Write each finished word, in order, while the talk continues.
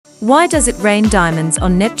Why does it rain diamonds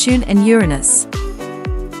on Neptune and Uranus?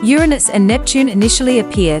 Uranus and Neptune initially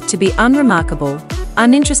appear to be unremarkable,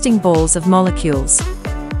 uninteresting balls of molecules.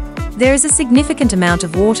 There is a significant amount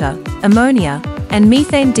of water, ammonia, and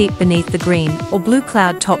methane deep beneath the green or blue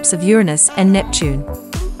cloud tops of Uranus and Neptune.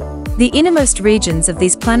 The innermost regions of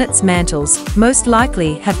these planets' mantles most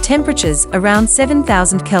likely have temperatures around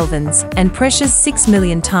 7,000 kelvins and pressures 6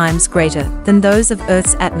 million times greater than those of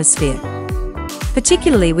Earth's atmosphere.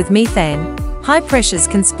 Particularly with methane, high pressures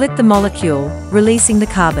can split the molecule, releasing the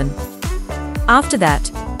carbon. After that,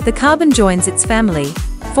 the carbon joins its family,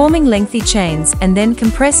 forming lengthy chains and then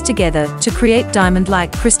compress together to create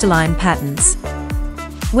diamond-like crystalline patterns.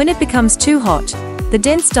 When it becomes too hot, the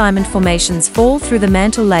dense diamond formations fall through the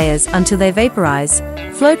mantle layers until they vaporize,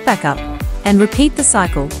 float back up, and repeat the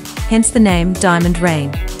cycle, hence the name diamond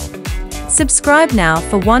rain. Subscribe now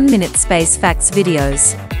for 1-minute space facts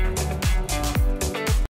videos.